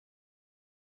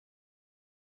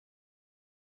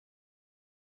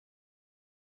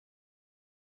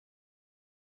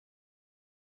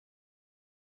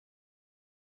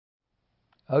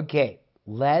Okay,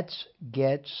 let's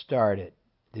get started.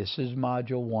 This is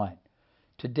Module 1.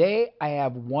 Today I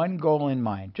have one goal in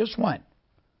mind, just one.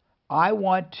 I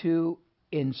want to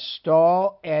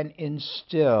install and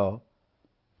instill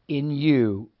in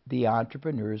you the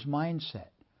entrepreneur's mindset.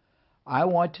 I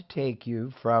want to take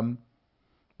you from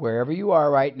wherever you are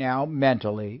right now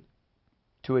mentally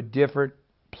to a different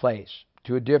place,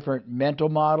 to a different mental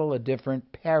model, a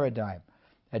different paradigm,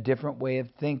 a different way of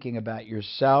thinking about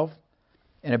yourself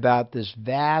and about this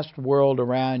vast world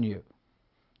around you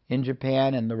in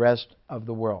Japan and the rest of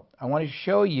the world. I want to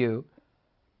show you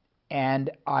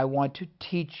and I want to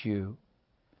teach you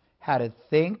how to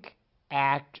think,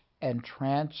 act, and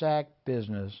transact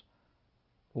business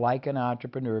like an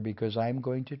entrepreneur because I'm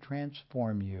going to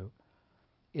transform you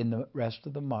in the rest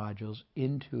of the modules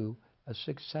into a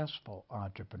successful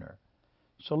entrepreneur.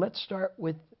 So let's start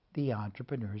with the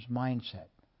entrepreneur's mindset.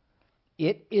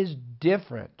 It is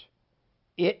different.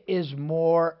 It is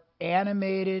more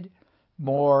animated,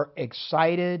 more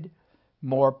excited,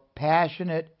 more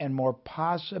passionate, and more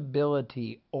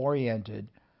possibility oriented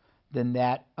than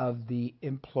that of the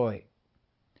employee.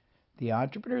 The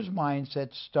entrepreneur's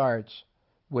mindset starts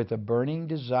with a burning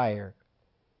desire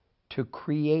to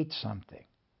create something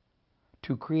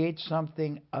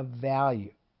of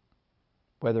value,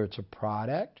 whether it's a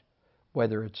product,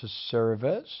 whether it's a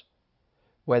service,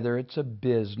 whether it's a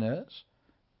business,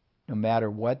 no matter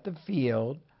what the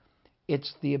field.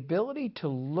 It's the ability to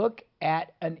look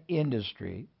at an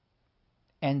industry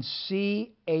and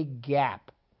see a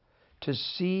gap, to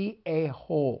see a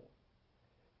hole,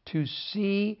 to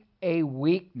see a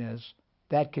weakness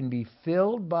that can be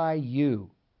filled by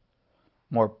you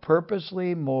more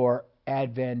purposely, more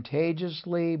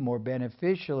advantageously, more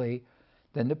beneficially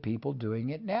than the people doing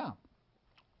it now.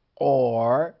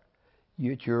 Or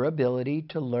it's your ability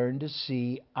to learn to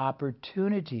see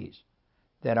opportunities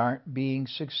that aren't being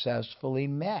successfully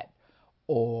met.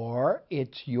 Or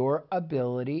it's your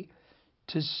ability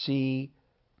to see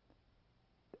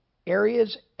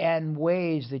areas and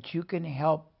ways that you can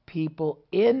help people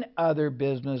in other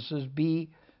businesses be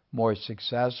more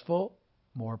successful,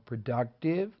 more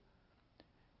productive,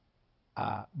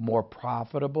 more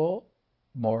profitable,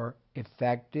 more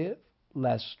effective,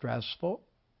 less stressful.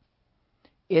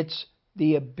 It's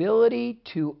the ability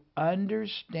to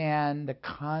understand the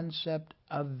concept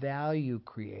of value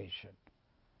creation.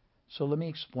 So let me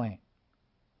explain.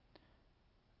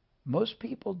 Most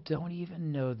people don't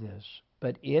even know this,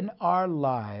 but in our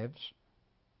lives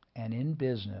and in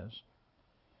business,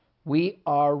 we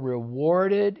are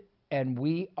rewarded and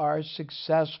we are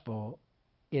successful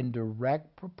in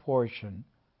direct proportion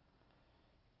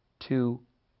to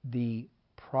the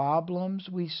problems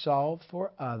we solve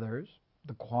for others,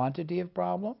 the quantity of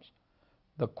problems,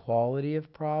 the quality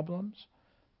of problems,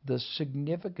 the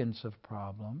significance of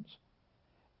problems,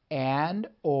 and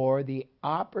or the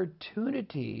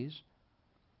opportunities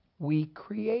we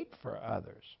create for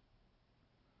others.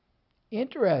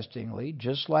 Interestingly,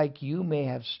 just like you may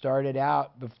have started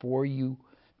out before you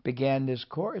began this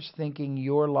course thinking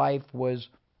your life was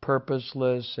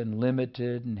purposeless and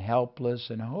limited and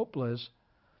helpless and hopeless,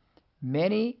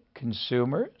 many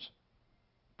consumers,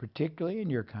 particularly in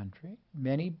your country,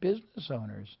 many business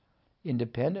owners,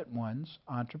 independent ones,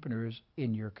 entrepreneurs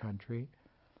in your country,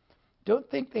 don't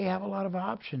think they have a lot of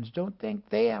options, don't think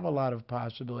they have a lot of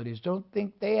possibilities, don't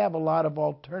think they have a lot of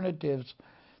alternatives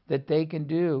that they can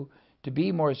do to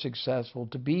be more successful,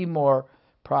 to be more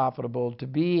profitable, to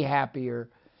be happier.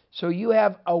 So you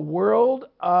have a world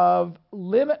of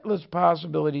limitless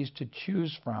possibilities to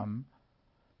choose from.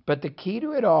 But the key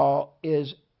to it all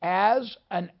is, as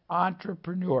an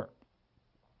entrepreneur,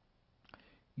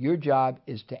 your job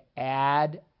is to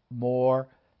add more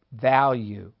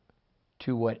value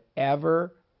to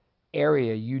whatever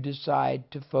area you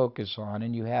decide to focus on.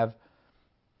 And you have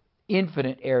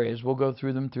infinite areas. We'll go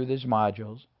through them through these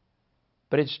modules.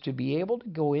 But it's to be able to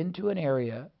go into an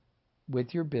area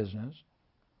with your business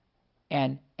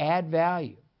and add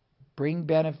value, bring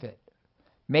benefit,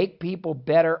 make people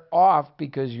better off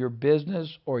because your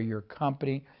business or your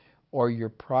company or your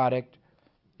product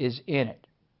is in it.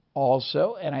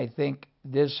 Also, and I think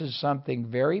this is something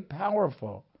very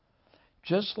powerful,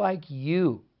 just like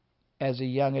you as a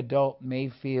young adult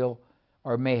may feel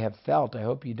or may have felt, I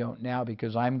hope you don't now,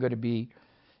 because I'm going to be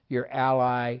your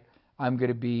ally, I'm going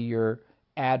to be your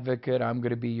advocate, I'm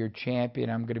going to be your champion,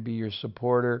 I'm going to be your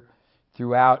supporter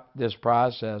throughout this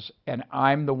process, and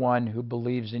I'm the one who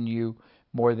believes in you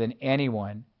more than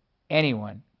anyone,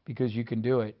 because you can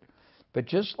do it. But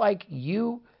just like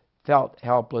you felt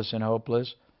helpless and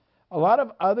hopeless, a lot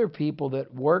of other people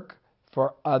that work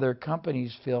for other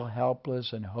companies feel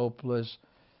helpless and hopeless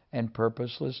and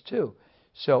purposeless too.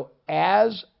 So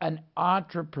as an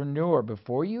entrepreneur,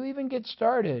 before you even get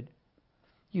started,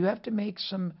 you have to make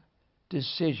some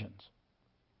decisions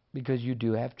because you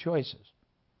do have choices.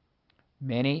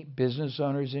 Many business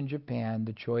owners in Japan,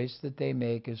 the choice that they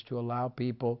make is to allow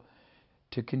people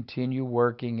to continue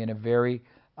working in a very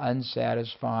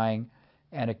unsatisfying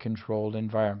and a controlled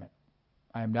environment.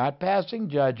 I'm not passing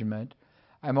judgment.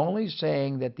 I'm only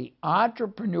saying that the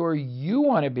entrepreneur you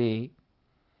want to be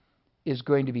is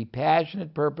going to be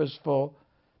passionate, purposeful,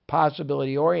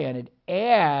 possibility-oriented,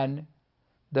 and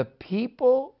the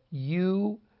people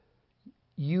you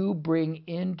bring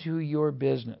into your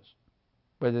business,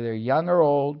 whether they're young or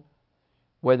old,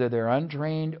 whether they're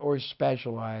untrained or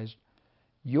specialized,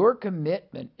 your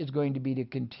commitment is going to be to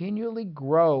continually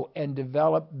grow and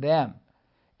develop them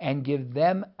and give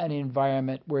them an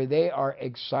environment where they are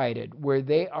excited, where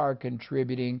they are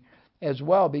contributing as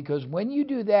well. Because when you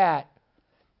do that,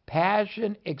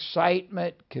 passion,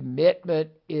 excitement,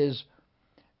 commitment is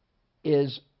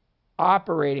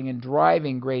operating and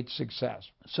driving great success.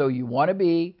 So you want to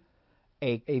be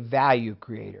a value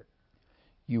creator.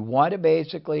 You want to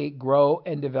basically grow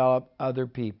and develop other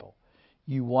people.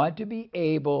 You want to be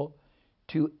able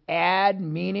to add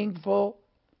meaningful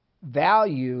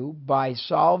value by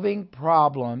solving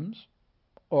problems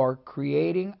or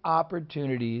creating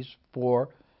opportunities for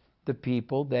the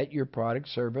people that your product,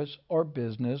 service, or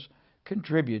business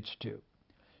contributes to.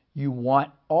 You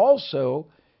want also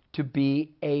to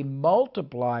be a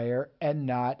multiplier and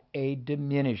not a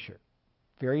diminisher.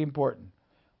 Very important.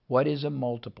 What is a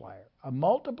multiplier? A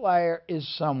multiplier is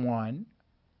someone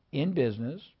in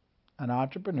business, an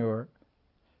entrepreneur,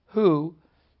 who,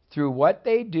 through what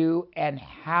they do and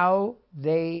how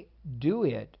they do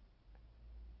it,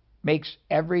 makes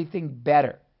everything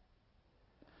better.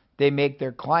 They make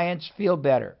their clients feel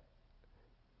better.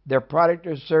 Their product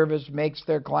or service makes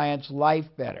their client's life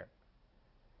better.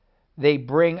 They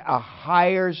bring a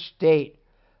higher state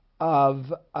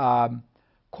of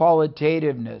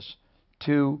qualitativeness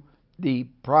to the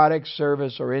product,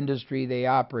 service, or industry they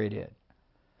operate in.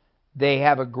 They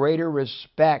have a greater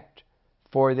respect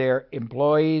for their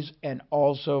employees and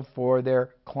also for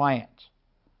their clients.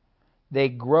 They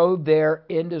grow their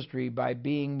industry by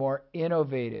being more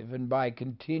innovative and by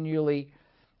continually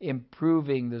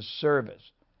improving the service.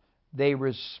 They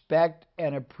respect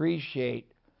and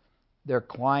appreciate their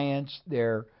clients,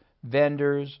 their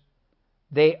vendors.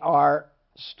 They are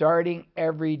starting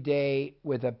every day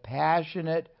with a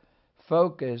passionate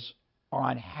focus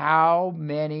on how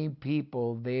many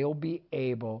people they'll be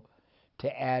able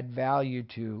to add value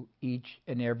to each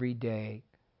and every day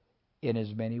in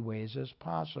as many ways as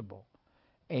possible.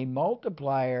 A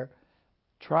multiplier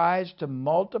tries to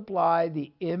multiply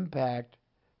the impact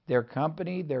their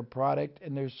company, their product,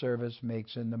 and their service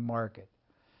makes in the market.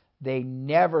 They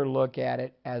never look at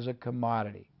it as a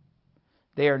commodity.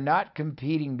 They are not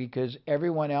competing because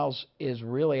everyone else is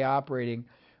really operating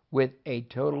with a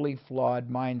totally flawed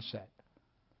mindset.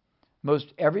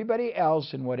 Most everybody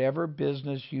else in whatever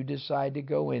business you decide to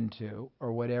go into,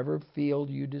 or whatever field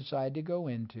you decide to go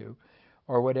into,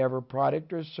 or whatever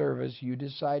product or service you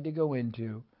decide to go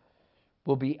into,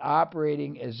 will be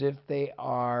operating as if they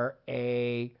are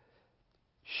a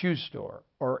shoe store,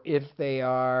 or if they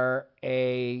are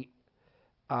a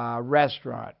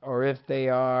restaurant, or if they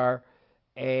are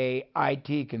a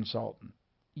IT consultant.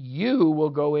 You will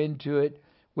go into it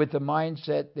with the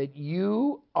mindset that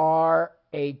you are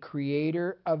a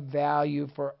creator of value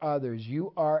for others.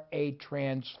 You are a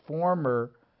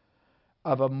transformer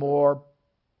of a more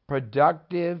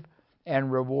productive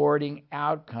and rewarding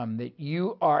outcome, that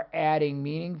you are adding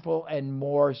meaningful and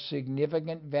more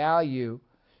significant value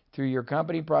through your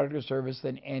company, product, or service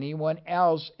than anyone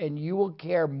else, and you will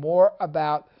care more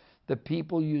about the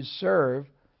people you serve,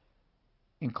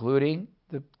 including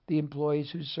the employees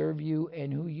who serve you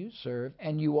and who you serve,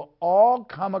 and you will all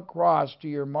come across to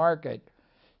your market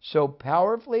so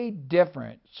powerfully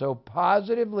different, so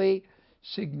positively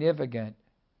significant,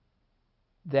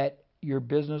 that your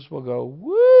business will go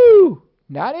woo,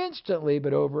 not instantly,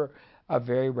 but over a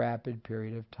very rapid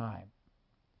period of time.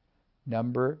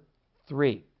 Number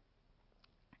 3,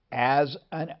 as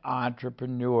an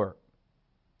entrepreneur,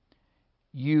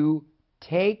 you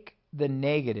take the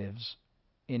negatives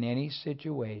in any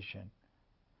situation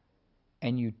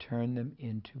and you turn them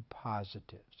into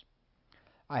positives.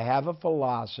 I have a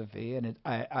philosophy, and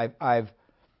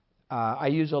I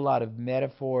use a lot of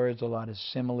metaphors, a lot of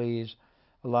similes,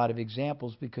 a lot of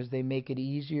examples, because they make it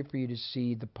easier for you to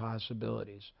see the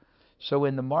possibilities. So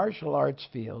in the martial arts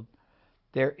field,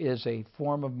 there is a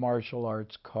form of martial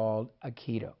arts called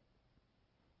Aikido.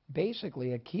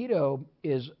 Basically, Aikido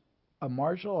is a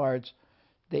martial arts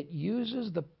that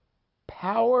uses the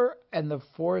power and the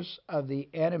force of the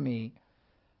enemy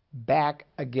back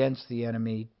against the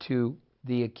enemy to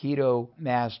the Aikido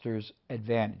master's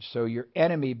advantage. So your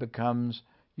enemy becomes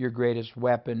your greatest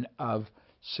weapon of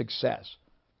success.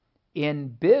 In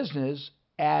business,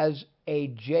 as a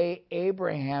J.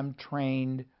 Abraham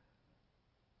trained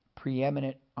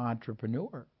preeminent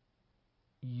entrepreneur,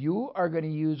 you are going to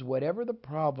use whatever the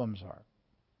problems are,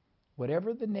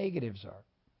 whatever the negatives are,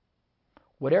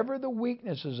 whatever the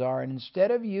weaknesses are, and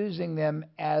instead of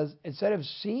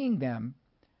seeing them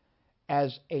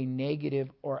as a negative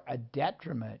or a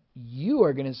detriment, you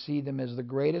are going to see them as the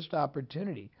greatest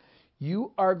opportunity.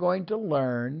 You are going to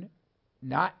learn,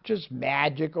 not just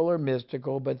magical or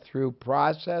mystical, but through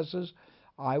processes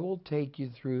I will take you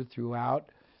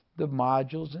throughout the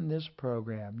modules in this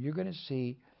program. You're going to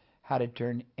see how to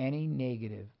turn any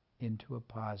negative into a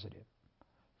positive.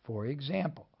 For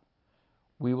example,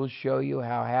 we will show you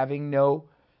how having no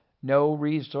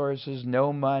resources,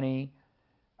 no money,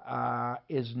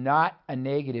 is not a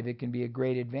negative. It can be a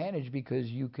great advantage because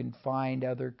you can find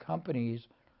other companies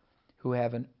who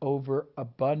have an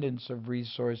overabundance of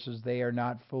resources they are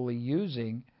not fully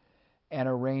using and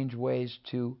arrange ways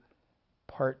to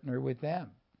partner with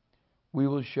them. We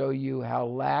will show you how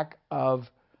lack of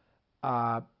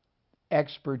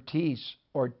expertise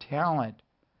or talent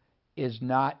is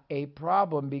not a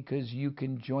problem because you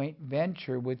can joint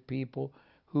venture with people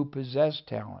who possess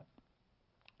talent.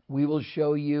 We will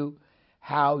show you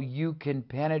how you can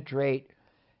penetrate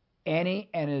any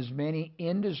and as many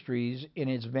industries in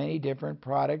as many different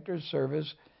product or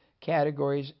service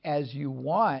categories as you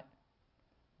want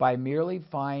by merely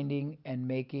finding and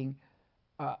making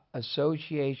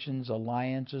associations,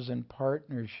 alliances, and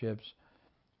partnerships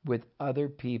with other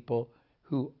people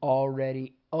who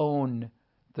already own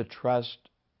the trust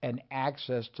and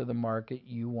access to the market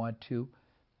you want to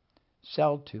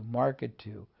sell to, market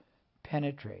to,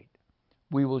 penetrate.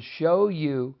 We will show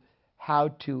you how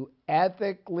to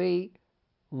ethically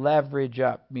leverage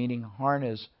up, meaning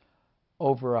harness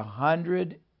over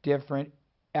 100 different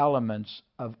elements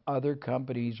of other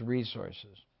companies'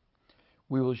 resources.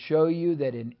 We will show you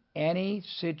that in any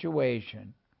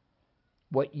situation,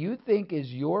 what you think is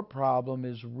your problem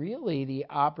is really the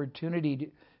opportunity to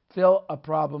fill a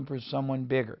problem for someone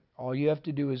bigger. All you have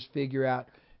to do is figure out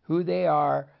who they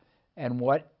are and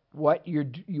what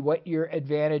your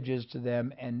advantage is to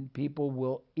them, and people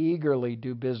will eagerly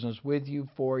do business with you,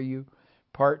 for you,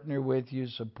 partner with you,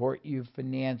 support you,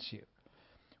 finance you.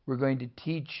 We're going to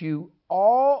teach you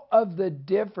all of the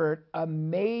different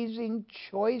amazing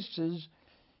choices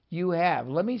you have.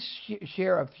 Let me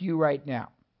share a few right now.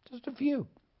 Just a few.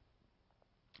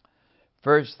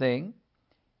 First thing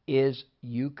is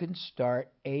you can start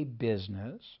a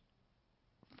business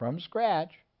from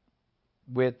scratch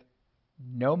with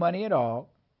no money at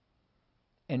all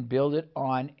and build it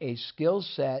on a skill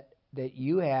set that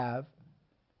you have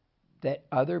that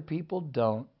other people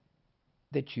don't,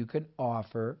 that you can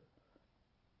offer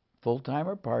full-time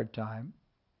or part-time,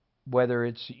 whether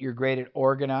it's you're great at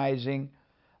organizing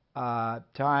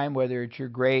time, whether it's you're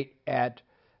great at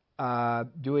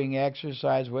doing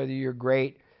exercise, whether you're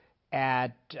great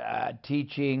at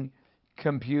teaching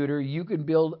computer. You can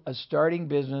build a starting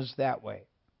business that way.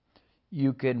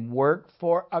 You can work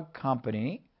for a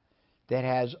company that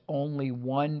has only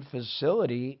one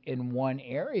facility in one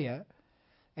area,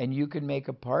 and you can make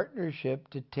a partnership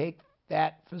to take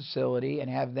that facility and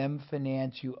have them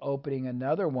finance you opening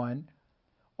another one,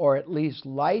 or at least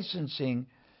licensing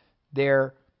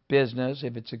their business,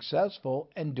 if it's successful,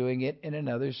 and doing it in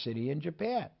another city in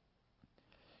Japan.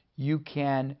 You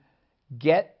can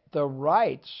get the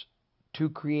rights to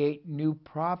create new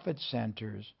profit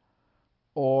centers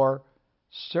or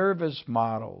service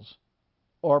models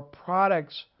or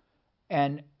products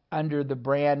and under the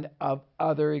brand of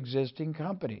other existing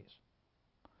companies.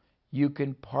 You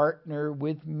can partner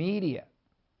with media,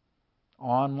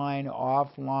 online,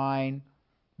 offline,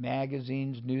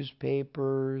 magazines,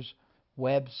 newspapers,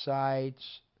 websites,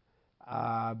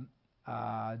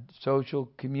 social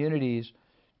communities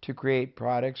to create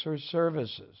products or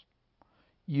services.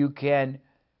 You can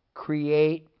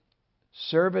create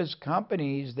service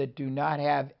companies that do not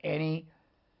have any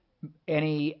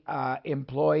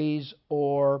employees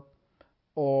or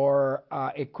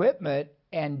equipment,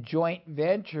 and joint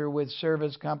venture with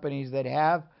service companies that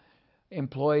have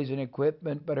employees and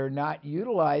equipment but are not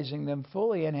utilizing them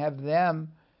fully, and have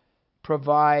them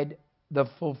provide the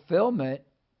fulfillment,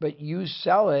 but you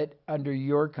sell it under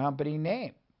your company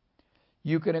name.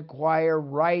 You can acquire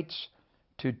rights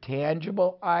to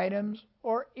tangible items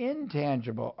or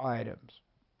intangible items.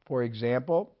 For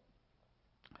example,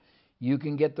 you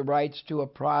can get the rights to a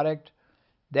product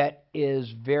that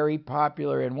is very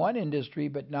popular in one industry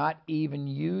but not even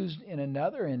used in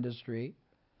another industry,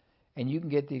 and you can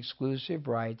get the exclusive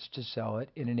rights to sell it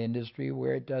in an industry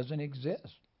where it doesn't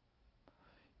exist.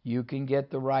 You can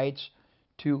get the rights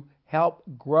to help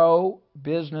grow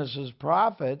businesses'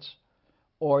 profits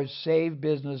or save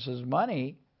businesses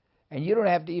money, and you don't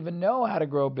have to even know how to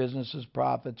grow businesses'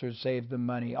 profits or save them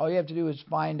money. All you have to do is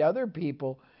find other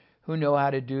people who know how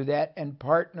to do that and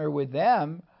partner with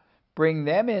them, bring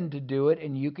them in to do it,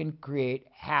 and you can create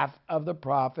half of the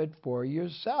profit for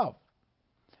yourself.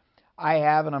 I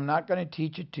have, and I'm not going to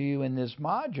teach it to you in this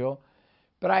module,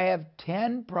 but I have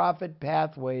 10 profit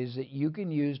pathways that you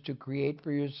can use to create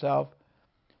for yourself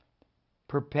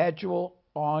perpetual,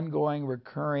 ongoing,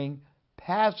 recurring,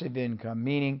 passive income,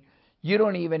 meaning you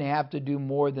don't even have to do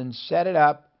more than set it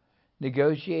up,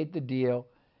 negotiate the deal,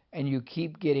 and you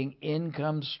keep getting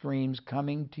income streams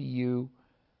coming to you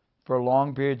for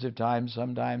long periods of time,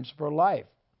 sometimes for life.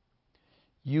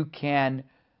 You can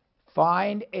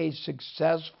find a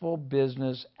successful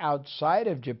business outside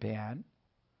of Japan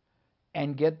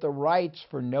and get the rights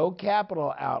for no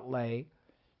capital outlay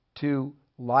to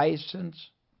license,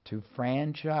 to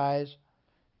franchise,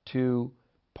 to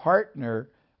partner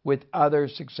with other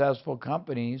successful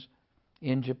companies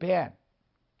in Japan.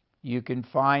 You can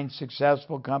find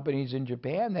successful companies in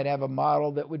Japan that have a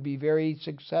model that would be very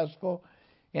successful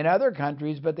in other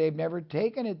countries, but they've never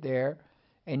taken it there,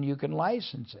 and you can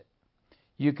license it.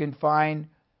 You can find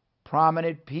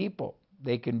prominent people.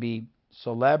 They can be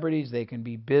celebrities, they can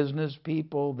be business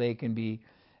people, they can be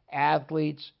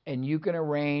athletes, and you can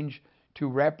arrange to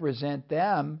represent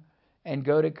them and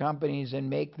go to companies and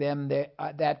make them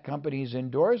that company's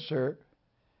endorser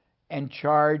and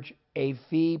charge a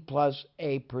fee plus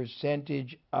a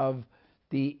percentage of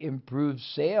the improved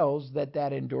sales that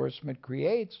that endorsement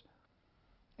creates,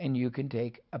 and you can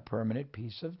take a permanent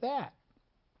piece of that.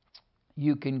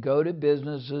 You can go to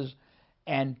businesses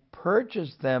and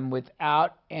purchase them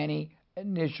without any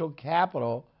initial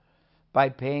capital by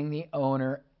paying the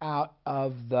owner out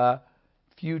of the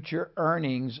future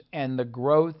earnings and the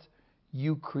growth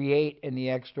you create and the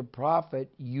extra profit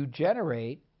you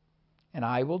generate. And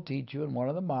I will teach you in one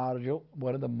of the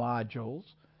modules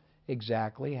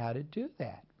exactly how to do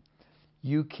that.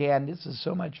 You can, this is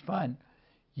so much fun,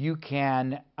 you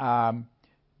can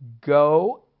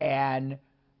go and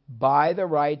buy the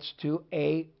rights to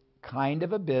a kind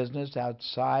of a business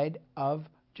outside of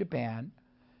Japan,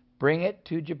 bring it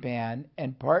to Japan,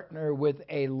 and partner with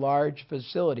a large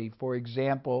facility. For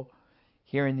example,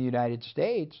 here in the United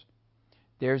States,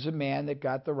 there's a man that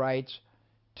got the rights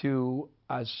to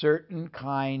a certain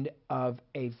kind of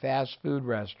a fast food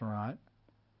restaurant,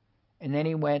 and then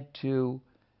he went to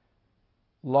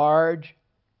large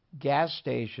gas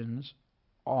stations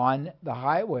on the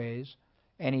highways,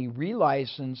 and he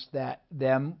relicensed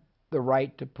them the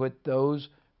right to put those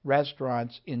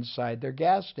restaurants inside their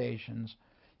gas stations.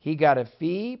 He got a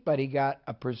fee, but he got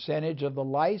a percentage of the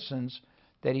license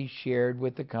that he shared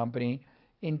with the company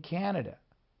in Canada.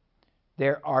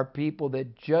 There are people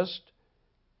that just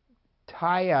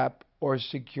tie up or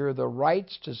secure the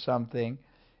rights to something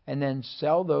and then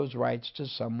sell those rights to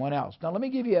someone else. Now, let me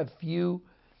give you a few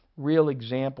real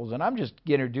examples, and I'm just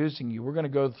introducing you. We're going to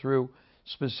go through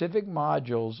specific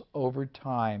modules over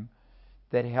time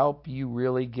that help you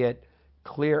really get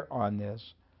clear on this.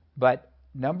 But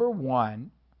number one,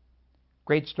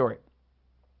 great story.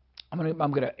 I'm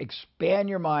going to expand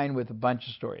your mind with a bunch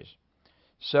of stories.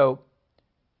 So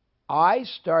I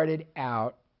started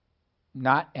out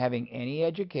not having any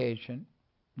education,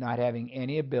 not having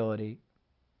any ability,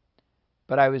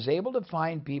 but I was able to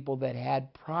find people that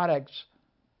had products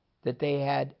that they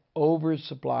had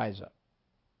oversupplies of.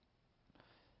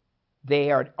 They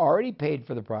had already paid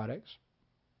for the products.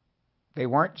 They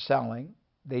weren't selling.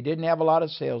 They didn't have a lot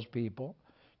of salespeople.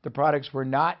 The products were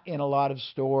not in a lot of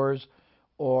stores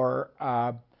or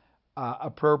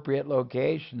appropriate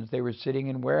locations. They were sitting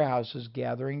in warehouses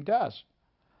gathering dust.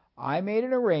 I made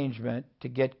an arrangement to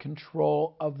get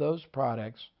control of those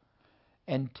products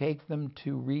and take them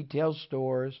to retail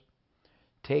stores,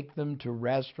 take them to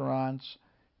restaurants,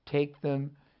 take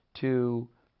them to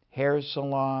hair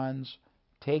salons,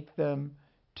 take them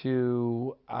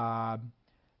to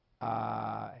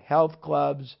health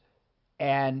clubs,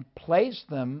 and place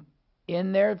them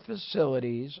in their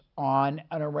facilities on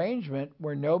an arrangement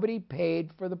where nobody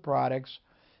paid for the products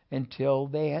until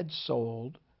they had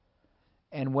sold.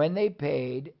 And when they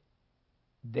paid,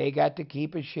 they got to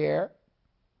keep a share,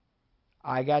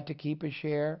 I got to keep a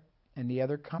share, and the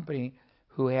other company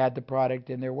who had the product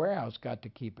in their warehouse got to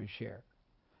keep a share.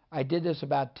 I did this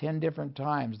about 10 different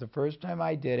times. The first time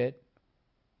I did it,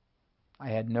 I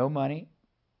had no money,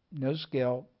 no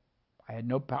skill, I had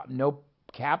no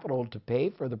capital to pay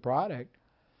for the product,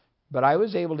 but I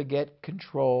was able to get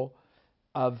control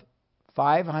of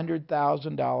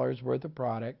 $500,000 worth of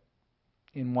product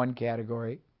in one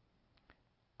category.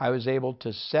 I was able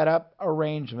to set up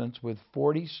arrangements with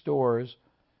 40 stores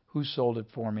who sold it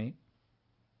for me,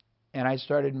 and I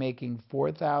started making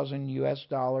 4,000 US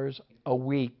dollars a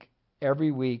week,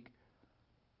 every week,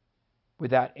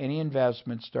 without any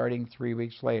investment starting 3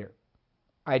 weeks later.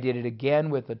 I did it again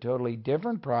with a totally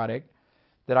different product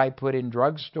that I put in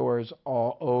drugstores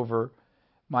all over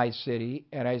my city,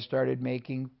 and I started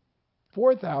making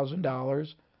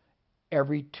 $4,000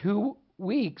 every 2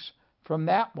 weeks from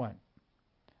that one.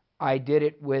 I did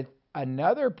it with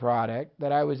another product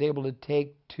that I was able to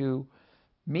take to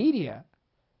media,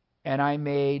 and I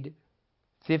made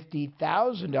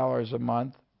 $50,000 a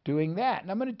month doing that. And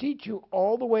I'm going to teach you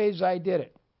all the ways I did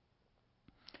it.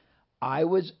 I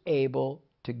was able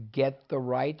to get the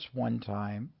rights one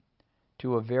time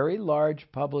to a very large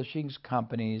publishing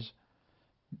company's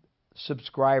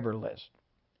subscriber list.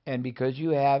 And because you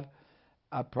have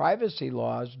privacy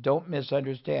laws, don't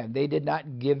misunderstand. They did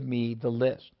not give me the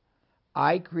list.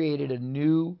 I created a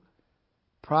new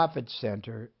profit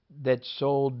center that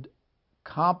sold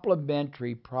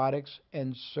complementary products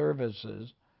and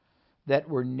services that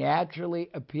were naturally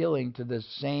appealing to the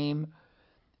same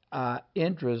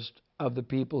interest of the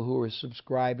people who were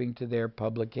subscribing to their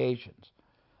publications.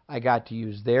 I got to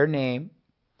use their name.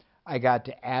 I got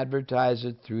to advertise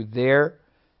it through their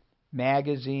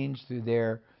magazines, through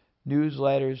their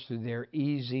newsletters, through their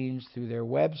e-zines, through their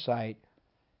website,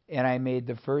 and I made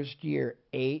the first year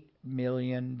 $8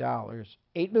 million.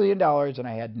 $8 million, and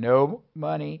I had no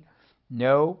money,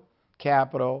 no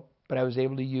capital, but I was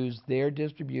able to use their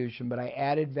distribution, but I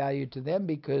added value to them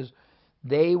because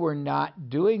they were not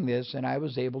doing this, and I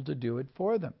was able to do it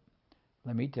for them.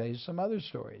 Let me tell you some other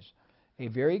stories. A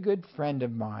very good friend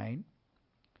of mine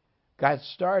got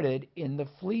started in the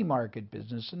flea market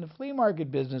business, and the flea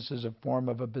market business is a form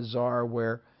of a bazaar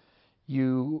where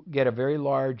you get a very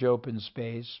large open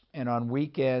space, and on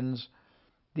weekends,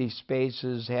 these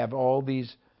spaces have all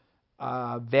these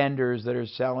vendors that are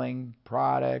selling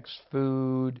products,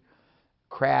 food,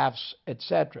 crafts,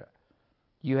 etc.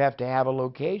 You have to have a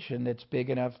location that's big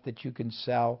enough that you can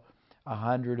sell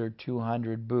 100 or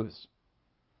 200 booths.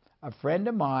 A friend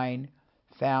of mine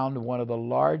found one of the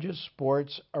largest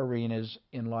sports arenas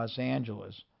in Los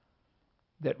Angeles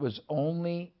that was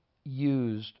only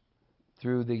used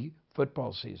through the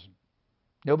football season.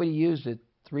 Nobody used it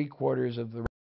 3/4 of the